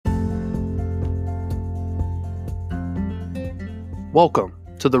Welcome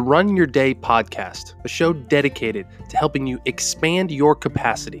to the Run Your Day podcast, a show dedicated to helping you expand your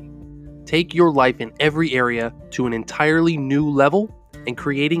capacity, take your life in every area to an entirely new level, and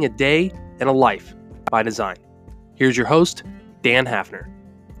creating a day and a life by design. Here's your host, Dan Hafner.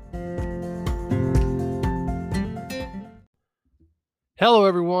 Hello,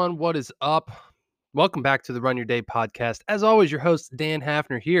 everyone. What is up? Welcome back to the Run Your Day podcast. As always, your host, Dan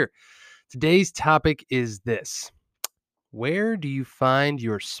Hafner here. Today's topic is this. Where do you find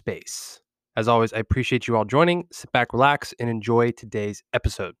your space? As always, I appreciate you all joining. Sit back, relax, and enjoy today's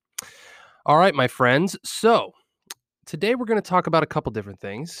episode. All right, my friends. So today we're going to talk about a couple different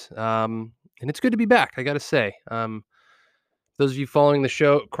things. And it's good to be back, I got to say. Those of you following the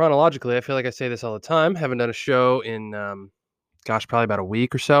show chronologically, I feel like I say this all the time. Haven't done a show in, probably about a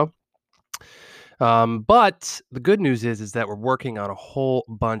week or so. But the good news is that we're working on a whole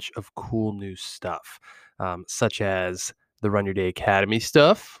bunch of cool new stuff, such as the Run Your Day Academy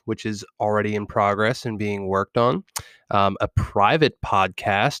stuff, which is already in progress and being worked on. A private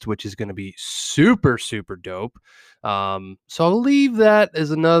podcast, which is going to be super, super dope. So I'll leave that as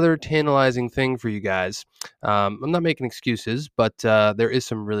another tantalizing thing for you guys. I'm not making excuses, but there is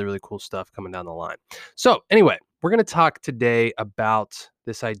some really, really cool stuff coming down the line. So anyway, we're going to talk today about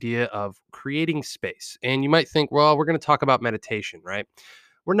this idea of creating space. And you might think, well, we're going to talk about meditation, right?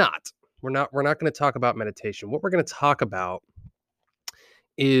 We're not. We're not going to talk about meditation. What we're going to talk about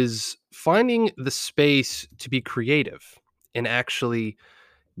is finding the space to be creative and actually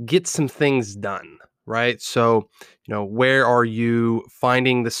get some things done, right? So, where are you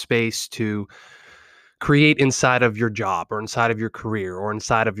finding the space to create inside of your job or inside of your career or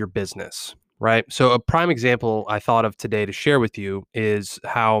inside of your business, right? So a prime example I thought of today to share with you is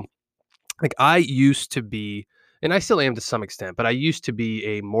how, I used to be, and I still am to some extent, but I used to be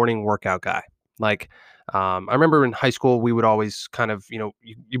a morning workout guy. I remember in high school, we would always kind of, your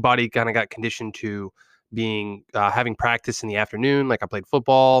body kind of got conditioned to being, having practice in the afternoon. Like I played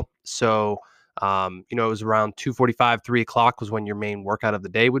football. So, it was around 2:45, 3:00 was when your main workout of the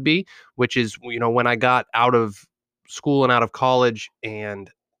day would be, which is, when I got out of school and out of college, and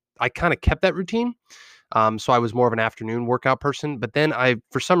I kind of kept that routine. So I was more of an afternoon workout person, but then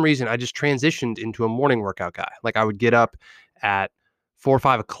for some reason, I just transitioned into a morning workout guy. Like I would get up at 4 or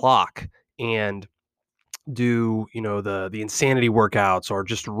 5 o'clock and do, the insanity workouts or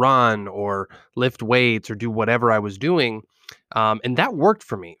just run or lift weights or do whatever I was doing. And that worked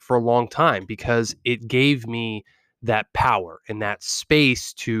for me for a long time because it gave me that power and that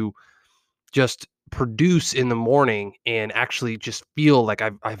space to just produce in the morning and actually just feel like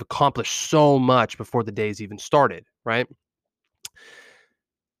I've accomplished so much before the day's even started, right?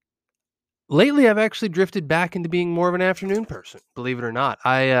 Lately, I've actually drifted back into being more of an afternoon person, believe it or not.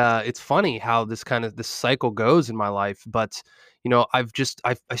 It's funny how this cycle goes in my life, but I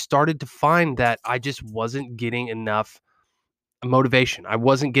started to find that I just wasn't getting enough motivation. I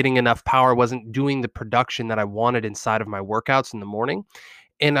wasn't getting enough power. I wasn't doing the production that I wanted inside of my workouts in the morning.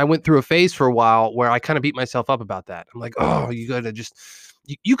 And I went through a phase for a while where I kind of beat myself up about that. I'm like, oh, you gotta just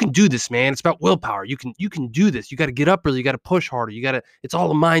you can do this, man. It's about willpower. You can do this. You got to get up early. You got to push harder. It's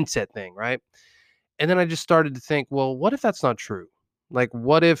all a mindset thing, right? And then I just started to think, well, what if that's not true? Like,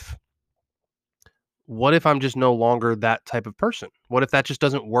 what if I'm just no longer that type of person? What if that just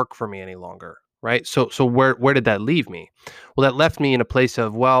doesn't work for me any longer? Right. So where did that leave me? Well, that left me in a place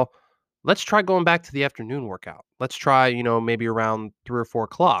of, well, let's try going back to the afternoon workout. Let's try, maybe around 3 or 4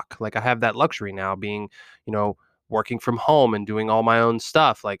 o'clock. Like I have that luxury now being, working from home and doing all my own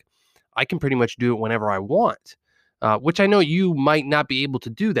stuff. Like I can pretty much do it whenever I want, which I know you might not be able to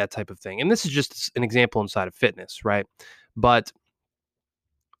do that type of thing. And this is just an example inside of fitness, right? But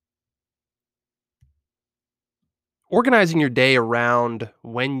organizing your day around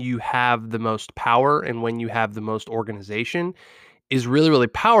when you have the most power and when you have the most organization is really, really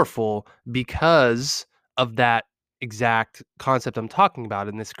powerful because of that exact concept I'm talking about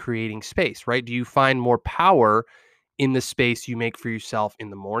in this creating space, right? Do you find more power in the space you make for yourself in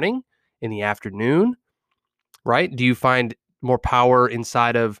the morning, in the afternoon, right? Do you find more power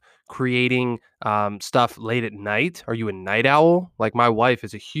inside of creating stuff late at night? Are you a night owl? Like my wife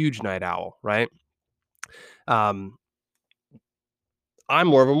is a huge night owl, right? Um, I'm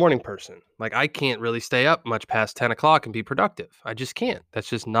more of a morning person. Like I can't really stay up much past 10 o'clock and be productive. I just can't. That's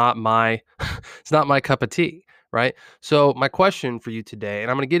just not my, it's not my cup of tea. Right. So my question for you today, and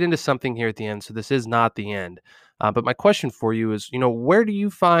I'm going to get into something here at the end. So this is not the end. But my question for you is, where do you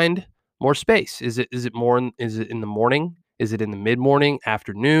find more space? Is it is it in the morning? Is it in the mid morning,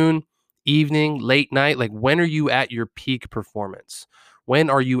 afternoon, evening, late night? Like when are you at your peak performance? When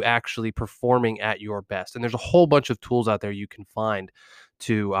are you actually performing at your best? And there's a whole bunch of tools out there you can find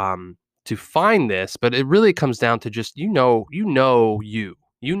to find this, but it really comes down to just you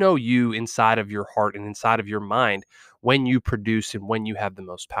inside of your heart and inside of your mind when you produce and when you have the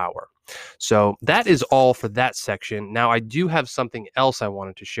most power. So that is all for that section. Now I do have something else I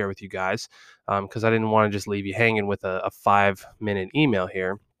wanted to share with you guys because I didn't want to just leave you hanging with a 5-minute email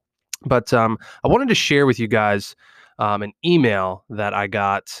here. But I wanted to share with you guys an email that I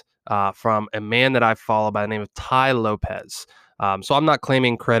got from a man that I follow by the name of Tai Lopez. So I'm not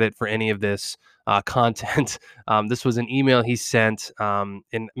claiming credit for any of this content. This was an email he sent,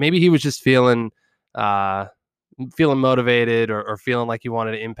 and maybe he was just uh, feeling motivated or feeling like he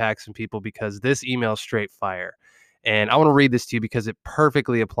wanted to impact some people because this email is straight fire. And I want to read this to you because it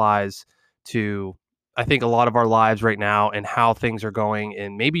perfectly applies to I think a lot of our lives right now and how things are going.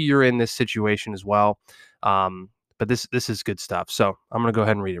 And maybe you're in this situation as well. But this is good stuff. So I'm going to go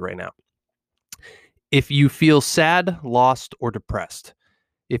ahead and read it right now. If you feel sad, lost, or depressed,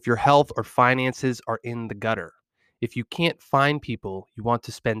 if your health or finances are in the gutter, if you can't find people you want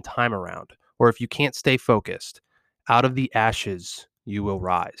to spend time around, or if you can't stay focused, out of the ashes you will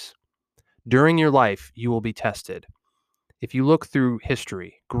rise. During your life, you will be tested. If you look through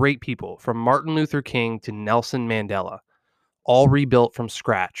history, great people from Martin Luther King to Nelson Mandela all rebuilt from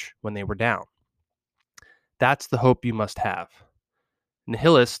scratch when they were down. That's the hope you must have.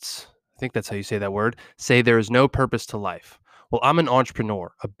 Nihilists, I think that's how you say that word, say there is no purpose to life. Well, I'm an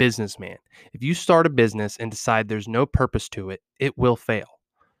entrepreneur, a businessman. If you start a business and decide there's no purpose to it, it will fail.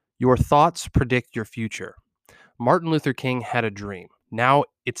 Your thoughts predict your future. Martin Luther King had a dream. Now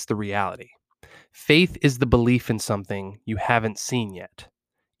it's the reality. Faith is the belief in something you haven't seen yet.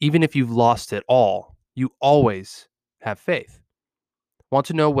 Even if you've lost it all, you always have faith. Want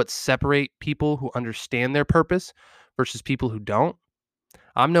to know what separate people who understand their purpose versus people who don't?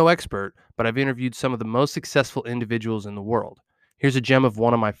 I'm no expert, but I've interviewed some of the most successful individuals in the world. Here's a gem of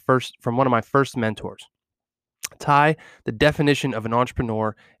one of my first mentors. Tai, the definition of an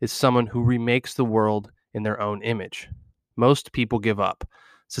entrepreneur is someone who remakes the world in their own image. Most people give up.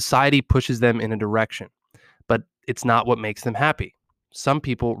 Society pushes them in a direction, but it's not what makes them happy. Some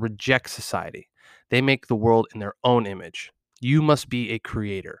people reject society. They make the world in their own image. You must be a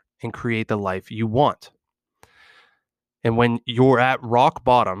creator and create the life you want. And when you're at rock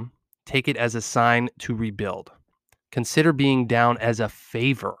bottom, take it as a sign to rebuild. Consider being down as a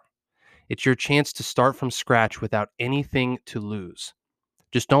favor. It's your chance to start from scratch without anything to lose.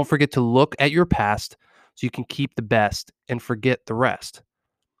 Just don't forget to look at your past so you can keep the best and forget the rest.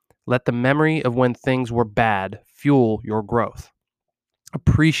 Let the memory of when things were bad fuel your growth.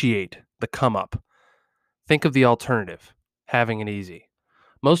 Appreciate the come up. Think of the alternative, having it easy.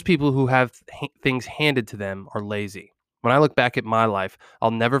 Most people who have things handed to them are lazy. When I look back at my life,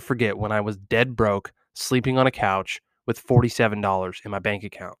 I'll never forget when I was dead broke, sleeping on a couch with $47 in my bank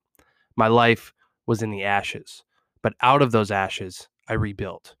account. My life was in the ashes, but out of those ashes, I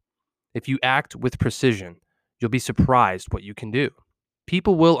rebuilt. If you act with precision, you'll be surprised what you can do.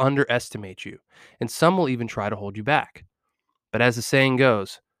 People will underestimate you, and some will even try to hold you back. But as the saying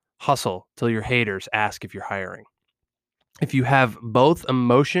goes, hustle till your haters ask if you're hiring. If you have both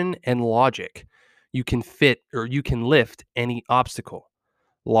emotion and logic, you can lift any obstacle.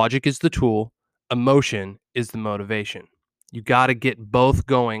 Logic is the tool, emotion is the motivation. You got to get both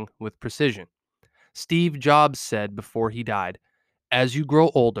going with precision. Steve Jobs said before he died, as you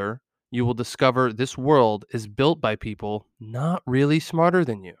grow older, you will discover this world is built by people not really smarter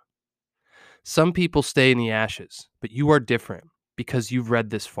than you. Some people stay in the ashes, but you are different because you've read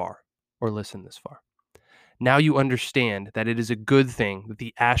this far or listened this far. Now you understand that it is a good thing that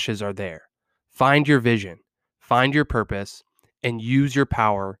the ashes are there. Find your vision, find your purpose, and use your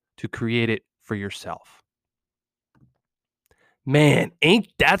power to create it for yourself. Man, ain't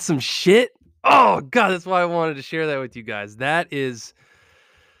that some shit? Oh, God, that's why I wanted to share that with you guys.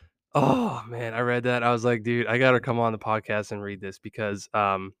 Oh, man, I read that. I was like, dude, I got to come on the podcast and read this because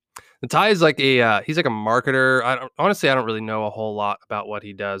the Tai is like he's like a marketer. I don't really know a whole lot about what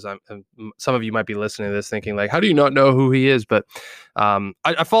he does. Some of you might be listening to this thinking like, how do you not know who he is? But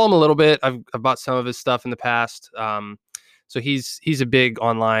I follow him a little bit. I've bought some of his stuff in the past. So he's a big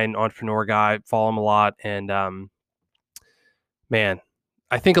online entrepreneur guy. Follow him a lot, and man,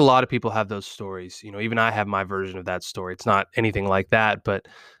 I think a lot of people have those stories. You know, even I have my version of that story. It's not anything like that,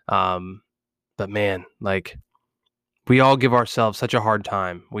 um, but man, like we all give ourselves such a hard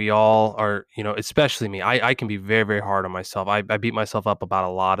time. We all are, you know, especially me. I can be very, very hard on myself. I beat myself up about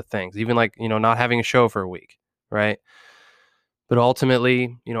a lot of things, even like, you know, not having a show for a week, right? But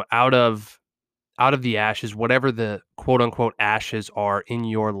ultimately, you know, out of out of the ashes, whatever the quote unquote ashes are in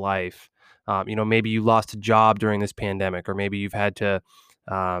your life. Maybe you lost a job during this pandemic, or maybe you've had to,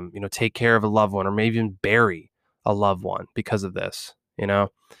 take care of a loved one, or maybe even bury a loved one because of this.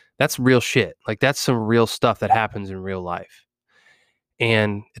 That's real shit. Like, that's some real stuff that happens in real life.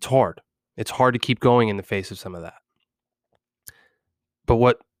 And it's hard. It's hard to keep going in the face of some of that. But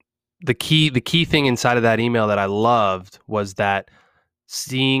what the key thing inside of that email that I loved was that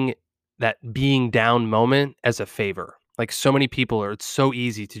seeing that being down moment as a favor. Like, so many people it's so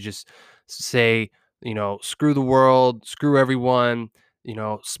easy to just say, screw the world, screw everyone,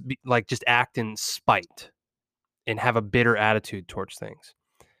 like just act in spite and have a bitter attitude towards things.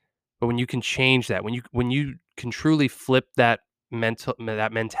 But when you can change that, when you can truly flip that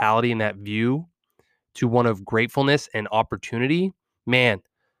mentality and that view to one of gratefulness and opportunity, man,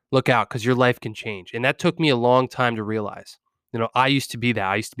 look out, because your life can change. And that took me a long time to realize. I used to be that.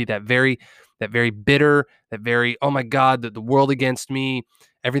 I used to be that very bitter, that very, oh my God, the world against me,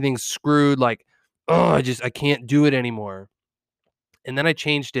 everything's screwed. Like, oh, I can't do it anymore. And then I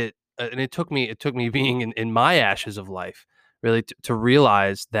changed it, and it took me being in my ashes of life, really, to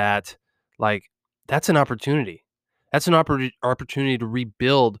realize that, like, that's an opportunity. That's an opportunity to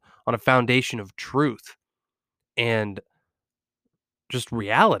rebuild on a foundation of truth and just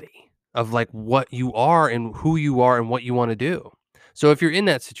reality of, like, what you are and who you are and what you want to do. So if you're in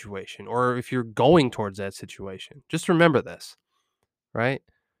that situation, or if you're going towards that situation, just remember this, right?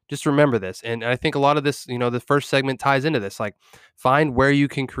 Just remember this. And I think a lot of this, the first segment ties into this. Like, find where you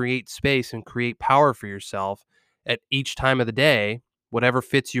can create space and create power for yourself at each time of the day, whatever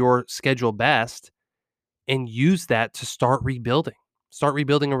fits your schedule best, and use that to start rebuilding. Start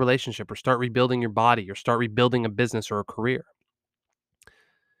rebuilding a relationship, or start rebuilding your body, or start rebuilding a business or a career.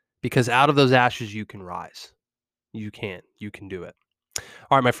 Because out of those ashes, you can rise. You can do it.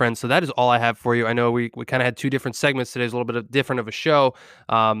 All right, my friends. So that is all I have for you. I know we kind of had two different segments today. It's a little bit different of a show.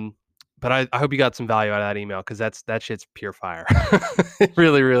 But I hope you got some value out of that email, because that shit's pure fire. It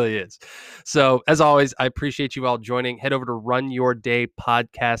really, really is. So as always, I appreciate you all joining. Head over to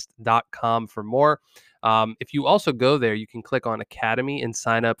runyourdaypodcast.com for more. If you also go there, you can click on Academy and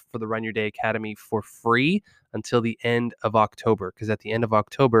sign up for the Run Your Day Academy for free until the end of October. Because at the end of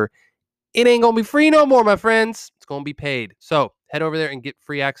October, it ain't going to be free no more, my friends. It's going to be paid. So head over there and get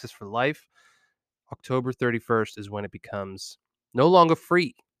free access for life. October 31st is when it becomes no longer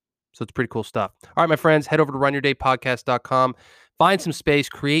free. So it's pretty cool stuff. All right, my friends, head over to runyourdaypodcast.com. Find some space,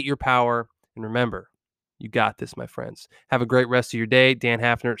 create your power, and remember, you got this, my friends. Have a great rest of your day. Dan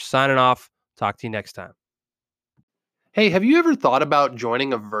Hafner signing off. Talk to you next time. Hey, have you ever thought about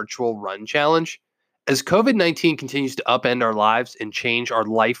joining a virtual run challenge? As COVID-19 continues to upend our lives and change our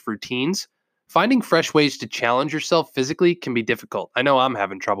life routines, finding fresh ways to challenge yourself physically can be difficult. I know I'm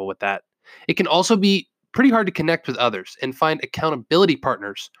having trouble with that. It can also be pretty hard to connect with others and find accountability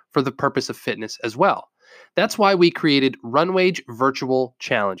partners for the purpose of fitness as well. That's why we created Runwage Virtual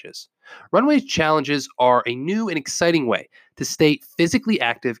Challenges. Runwage Challenges are a new and exciting way to stay physically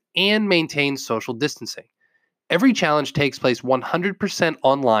active and maintain social distancing. Every challenge takes place 100%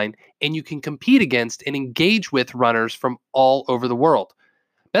 online, and you can compete against and engage with runners from all over the world.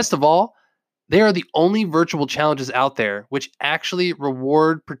 Best of all, they are the only virtual challenges out there which actually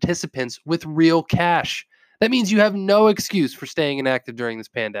reward participants with real cash. That means you have no excuse for staying inactive during this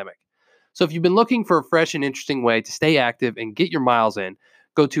pandemic. So if you've been looking for a fresh and interesting way to stay active and get your miles in,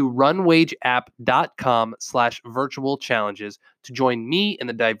 go to runwageapp.com/virtual challenges to join me and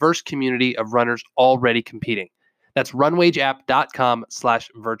the diverse community of runners already competing. That's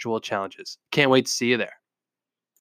runwageapp.com/virtual challenges. Can't wait to see you there.